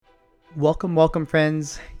Welcome,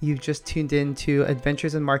 friends. You've just tuned in to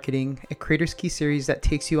Adventures in Marketing, a Creator's Key series that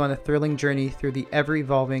takes you on a thrilling journey through the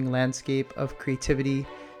ever-evolving landscape of creativity,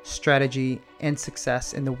 strategy, and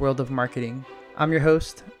success in the world of marketing. I'm your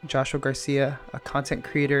host, Joshua Garcia, a content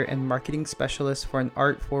creator and marketing specialist for an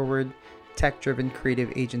art-forward, tech-driven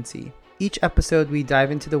creative agency. Each episode, we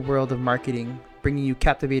dive into the world of marketing, bringing you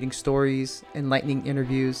captivating stories, enlightening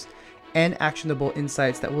interviews, and actionable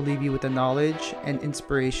insights that will leave you with the knowledge and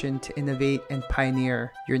inspiration to innovate and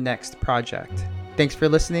pioneer your next project. Thanks for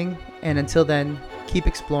listening, and until then, keep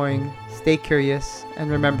exploring, stay curious,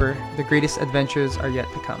 and remember, the greatest adventures are yet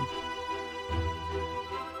to come.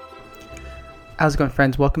 How's it going,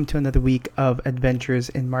 friends? Welcome to another week of Adventures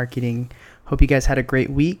in Marketing. Hope you guys had a great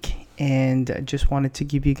week, and just wanted to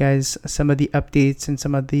give you guys some of the updates and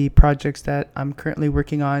some of the projects that I'm currently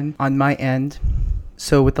working on my end.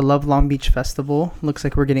 So with the Love Long Beach Festival, looks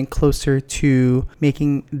like we're getting closer to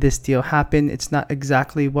making this deal happen. It's not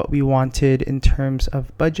exactly what we wanted in terms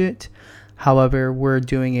of budget. However, we're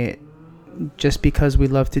doing it just because we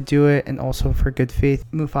love to do it and also for good faith.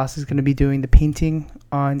 Mufasa is going to be doing the painting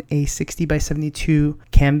on a 60 by 72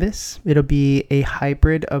 canvas. It'll be a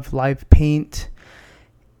hybrid of live paint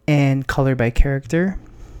and color by character.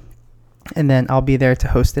 And then I'll be there to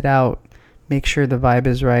host it out. Make sure the vibe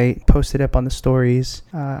is right, post it up on the stories.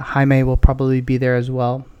 Jaime will probably be there as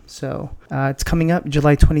well. So it's coming up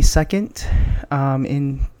July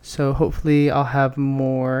 22nd. So hopefully I'll have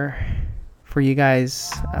more for you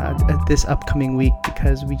guys this upcoming week,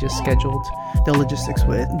 because we just scheduled the logistics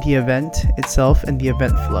with the event itself and the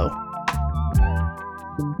event flow.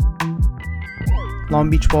 Long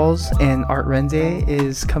Beach Walls and Art Renze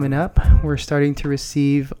is coming up. We're starting to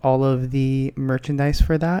receive all of the merchandise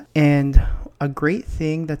for that. And a great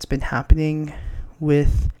thing that's been happening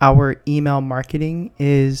with our email marketing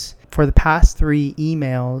is for the past 3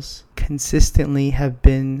 emails consistently have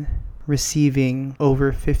been receiving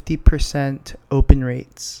over 50% open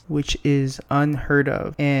rates, which is unheard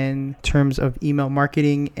of in terms of email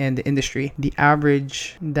marketing and the industry. The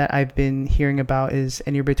average that I've been hearing about is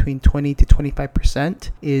anywhere between 20 to 25%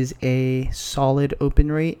 is a solid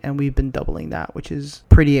open rate, and we've been doubling that, which is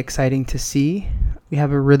pretty exciting to see. We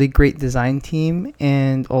have a really great design team,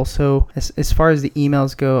 and also as far as the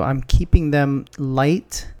emails go, I'm keeping them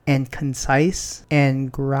light and concise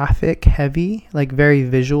and graphic heavy, like very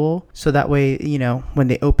visual, so that way, when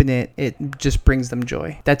they open it, it just brings them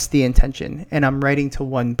joy. That's the intention. And I'm writing to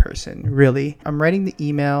one person, really. I'm writing the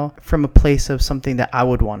email from a place of something that I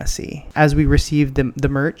would want to see. As we receive the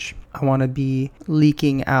merch, I want to be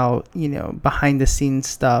leaking out, behind the scenes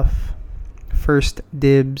stuff. First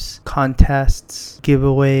dibs, contests,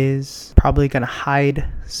 giveaways. Probably going to hide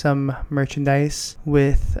some merchandise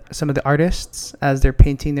with some of the artists as they're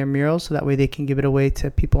painting their murals, so that way they can give it away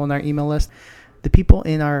to people on our email list. The people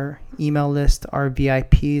in our email list are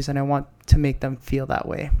VIPs, and I want to make them feel that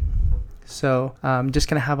way. So I'm just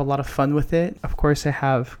going to have a lot of fun with it. Of course, I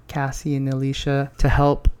have Cassie and Alicia to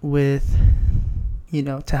help with,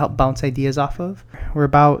 to help bounce ideas off of. We're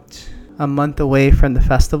about a month away from the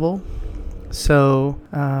festival. So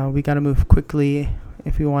we got to move quickly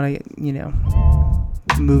if we want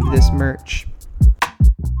to, move this merch.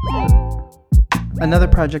 Another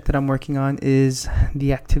project that I'm working on is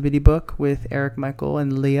the activity book with Eric Michael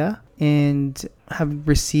and Leah, and have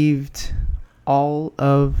received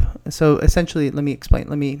so essentially, let me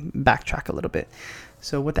backtrack a little bit.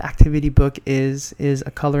 So what the activity book is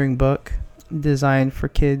a coloring book designed for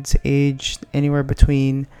kids aged anywhere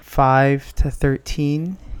between 5 to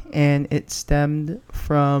 13. And it stemmed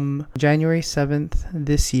from January 7th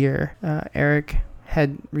this year. Eric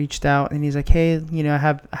had reached out and he's like, hey, I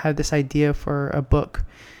have this idea for a book,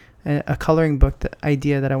 a coloring book, the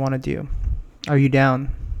idea that I want to do. Are you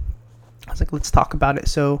down? I was like, let's talk about it.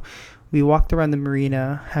 So we walked around the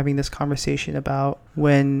marina having this conversation about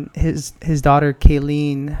when his daughter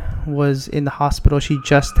Kayleen was in the hospital. She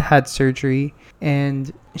just had surgery,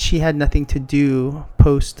 and she had nothing to do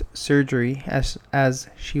post-surgery as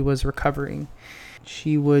she was recovering.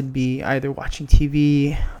 She would be either watching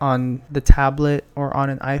TV on the tablet or on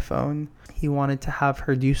an iPhone. He wanted to have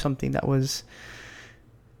her do something that was,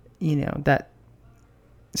 that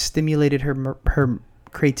stimulated her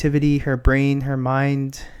creativity, her brain, her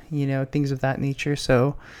mind, things of that nature.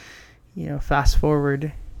 So, fast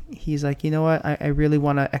forward, he's like, you know what, I really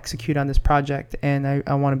want to execute on this project, and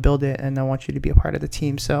I want to build it, and I want you to be a part of the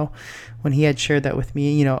team. So when he had shared that with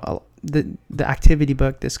me, the activity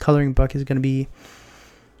book, this coloring book, is going to be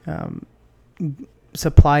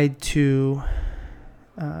supplied to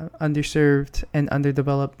underserved and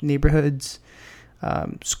underdeveloped neighborhoods,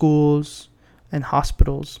 schools, and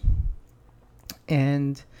hospitals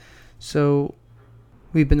And so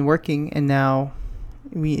we've been working, and now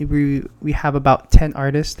we have about 10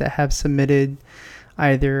 artists that have submitted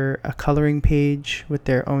either a coloring page with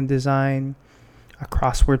their own design, a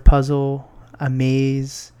crossword puzzle, a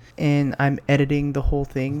maze, and I'm editing the whole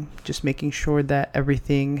thing, just making sure that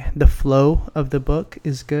everything, the flow of the book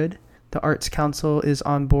is good. The Arts Council is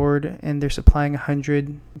on board, and they're supplying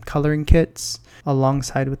 100 coloring kits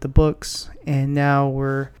alongside with the books. And now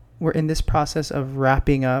we're in this process of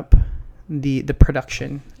wrapping up the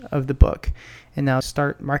production of the book and now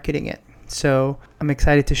start marketing it. So I'm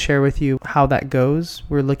excited to share with you how that goes.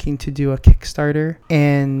 We're looking to do a Kickstarter,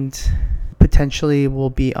 and potentially will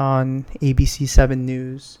be on ABC7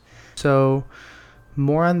 News. So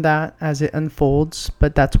more on that as it unfolds,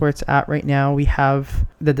 but that's where it's at right now. We have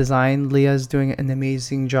the design. Leah's doing an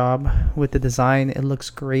amazing job with the design. It looks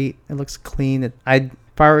great. It looks clean. If I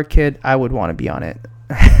were a kid, I would want to be on it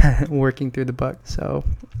working through the book. So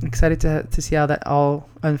excited to see how that all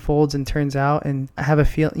unfolds and turns out. And I have a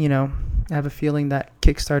feeling that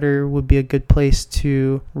Kickstarter would be a good place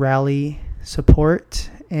to rally support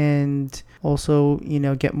and also,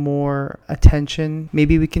 get more attention.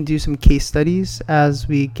 Maybe we can do some case studies as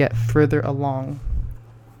we get further along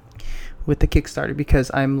with the Kickstarter, because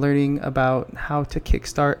I'm learning about how to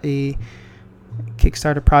kickstart a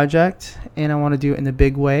Kickstarter project, and I want to do it in a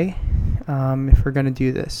big way if we're going to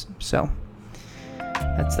do this. So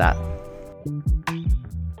that's that.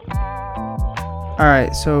 All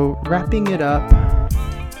right, so wrapping it up,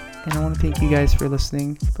 and I want to thank you guys for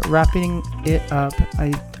listening. But wrapping it up,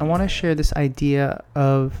 I want to share this idea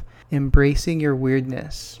of embracing your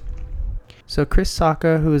weirdness. So Chris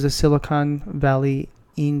Sacca, who is a Silicon Valley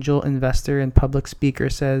angel investor and public speaker,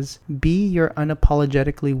 says, be your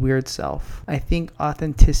unapologetically weird self. I think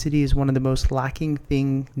authenticity is one of the most lacking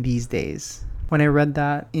thing these days. When I read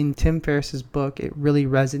that in Tim Ferriss's book, it really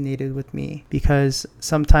resonated with me, because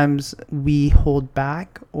sometimes we hold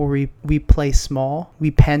back, or we play small.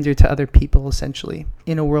 We pander to other people, essentially.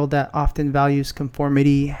 In a world that often values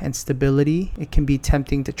conformity and stability, it can be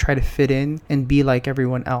tempting to try to fit in and be like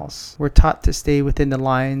everyone else. We're taught to stay within the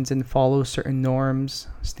lines and follow certain norms,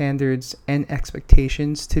 standards, and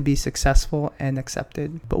expectations to be successful and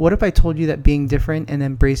accepted. But what if I told you that being different and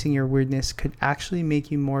embracing your weirdness could actually make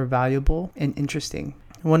you more valuable and interesting?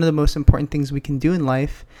 One of the most important things we can do in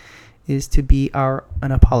life is to be our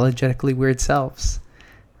unapologetically weird selves,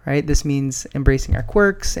 right? This means embracing our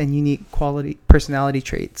quirks and unique personality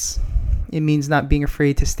traits. It means not being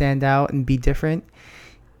afraid to stand out and be different,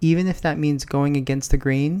 even if that means going against the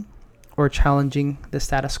grain or challenging the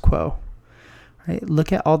status quo. Right?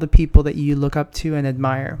 Look at all the people that you look up to and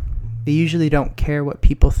admire. They usually don't care what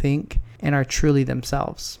people think and are truly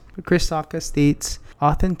themselves. But Chris Sacca states,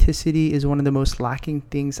 authenticity is one of the most lacking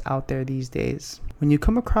things out there these days. When you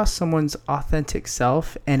come across someone's authentic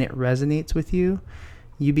self and it resonates with you,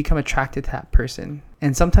 you become attracted to that person.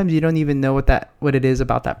 And sometimes you don't even know what it is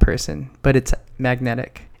about that person, but it's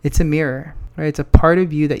magnetic. It's a mirror, right? It's a part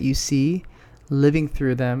of you that you see living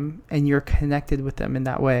through them, and you're connected with them in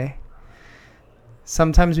that way.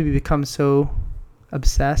 Sometimes we become so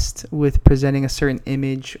obsessed with presenting a certain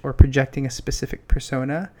image or projecting a specific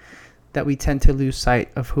persona that we tend to lose sight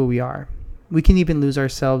of who we are. We can even lose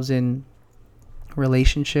ourselves in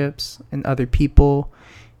relationships and other people,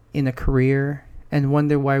 in a career, and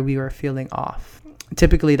wonder why we are feeling off.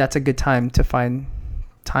 Typically, that's a good time to find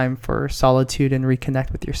time for solitude and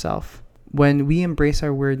reconnect with yourself. When we embrace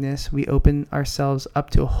our weirdness, we open ourselves up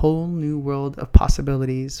to a whole new world of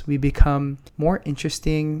possibilities. We become more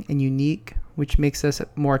interesting and unique, which makes us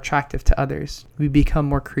more attractive to others. We become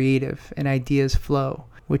more creative, and ideas flow,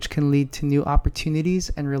 which can lead to new opportunities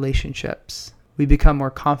and relationships. We become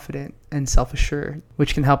more confident and self-assured,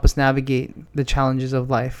 which can help us navigate the challenges of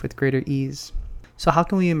life with greater ease. So how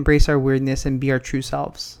can we embrace our weirdness and be our true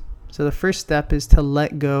selves? So the first step is to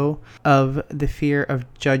let go of the fear of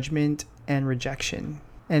judgment and rejection.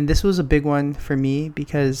 And this was a big one for me,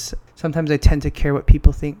 because sometimes I tend to care what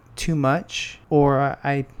people think too much, or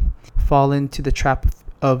I fall into the trap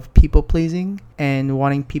of people pleasing and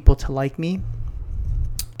wanting people to like me.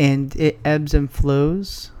 And it ebbs and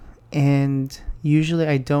flows, and usually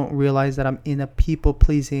I don't realize that I'm in a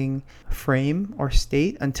people-pleasing frame or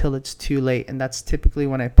state until it's too late. And that's typically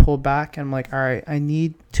when I pull back and I'm like, all right, I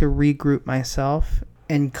need to regroup myself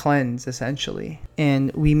and cleanse, essentially.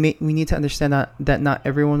 And we need to understand that not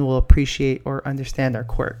everyone will appreciate or understand our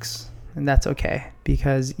quirks. And that's okay,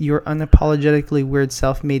 because your unapologetically weird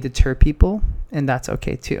self may deter people, and that's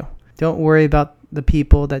okay too. Don't worry about the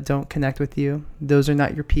people that don't connect with you. Those are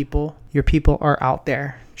not your people. Your people are out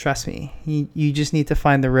there. Trust me. You just need to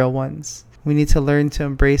find the real ones. We need to learn to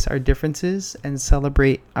embrace our differences and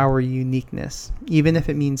celebrate our uniqueness, even if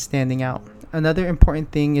it means standing out. Another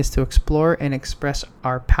important thing is to explore and express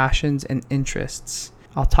our passions and interests.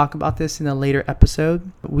 I'll talk about this in a later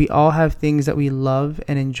episode. We all have things that we love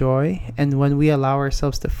and enjoy, and when we allow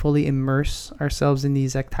ourselves to fully immerse ourselves in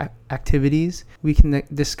these activities, we can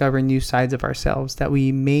discover new sides of ourselves that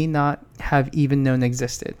we may not have even known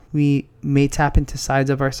existed. We may tap into sides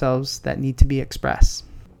of ourselves that need to be expressed.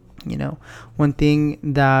 One thing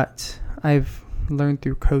that I've learned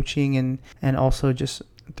through coaching and also just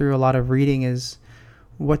through a lot of reading is,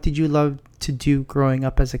 what did you love to do growing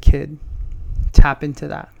up as a kid? Tap into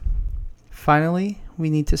that. Finally, we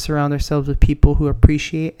need to surround ourselves with people who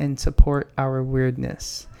appreciate and support our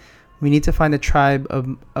weirdness. We need to find a tribe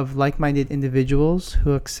of like-minded individuals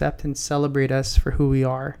who accept and celebrate us for who we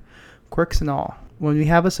are, quirks and all. When we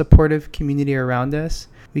have a supportive community around us,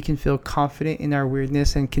 we can feel confident in our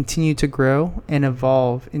weirdness and continue to grow and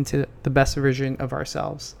evolve into the best version of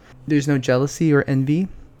ourselves. There's no jealousy or envy,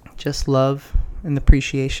 just love and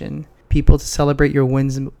appreciation. People to celebrate your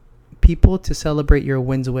wins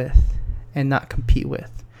with and not compete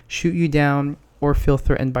with, shoot you down, or feel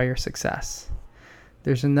threatened by your success.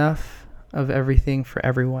 There's enough of everything for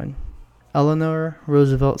everyone. Eleanor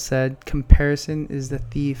Roosevelt said, "Comparison is the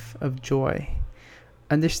thief of joy."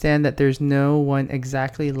 Understand that there's no one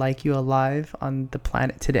exactly like you alive on the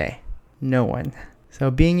planet today. No one.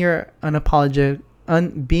 So being your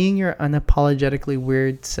unapologetically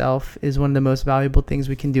weird self is one of the most valuable things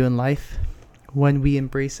we can do in life. When we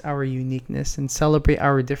embrace our uniqueness and celebrate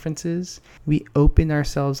our differences, we open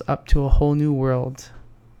ourselves up to a whole new world.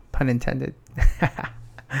 Pun intended.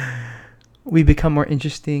 We become more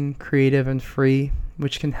interesting, creative, and free,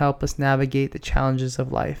 which can help us navigate the challenges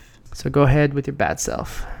of life. So go ahead with your bad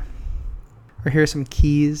self. Or here are some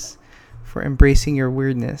keys for embracing your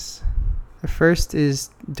weirdness. The first is,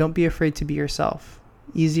 don't be afraid to be yourself.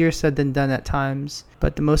 Easier said than done at times,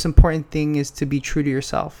 but the most important thing is to be true to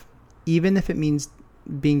yourself, even if it means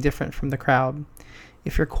being different from the crowd.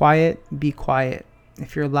 If you're quiet, be quiet.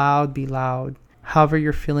 If you're loud, be loud. However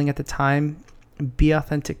you're feeling at the time, be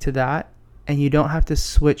authentic to that, and you don't have to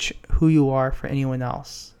switch who you are for anyone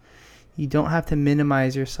else. You don't have to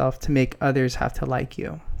minimize yourself to make others have to like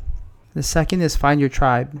you. The second is, find your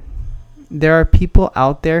tribe. There are people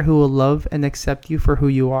out there who will love and accept you for who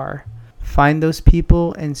you are. Find those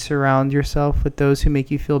people and surround yourself with those who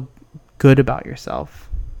make you feel good about yourself.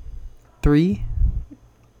 3,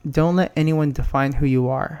 don't let anyone define who you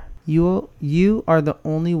are. You are the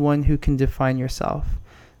only one who can define yourself.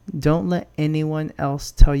 Don't let anyone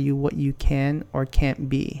else tell you what you can or can't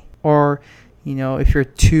be. Or if you're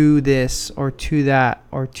too this or too that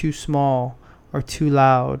or too small or too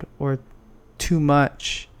loud or too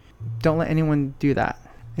much, don't let anyone do that.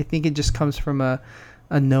 I think it just comes from a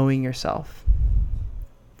knowing yourself.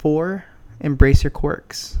 4, embrace your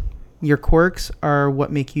quirks. Your quirks are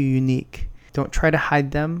what make you unique. Don't try to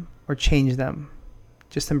hide them or change them.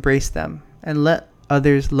 Just embrace them and let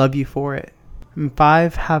others love you for it. And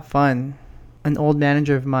 5, have fun. An old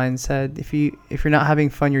manager of mine said, if you're not having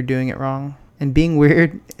fun, you're doing it wrong. And being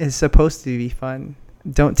weird is supposed to be fun.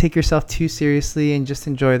 Don't take yourself too seriously and just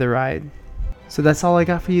enjoy the ride. So that's all I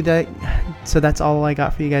got for you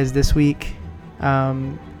guys this week.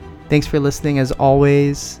 Thanks for listening as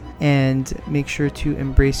always, and make sure to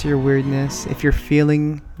embrace your weirdness. If you're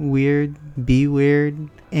feeling weird, be weird,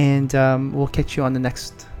 and we'll catch you on the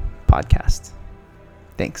next podcast.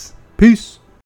 Thanks. Peace.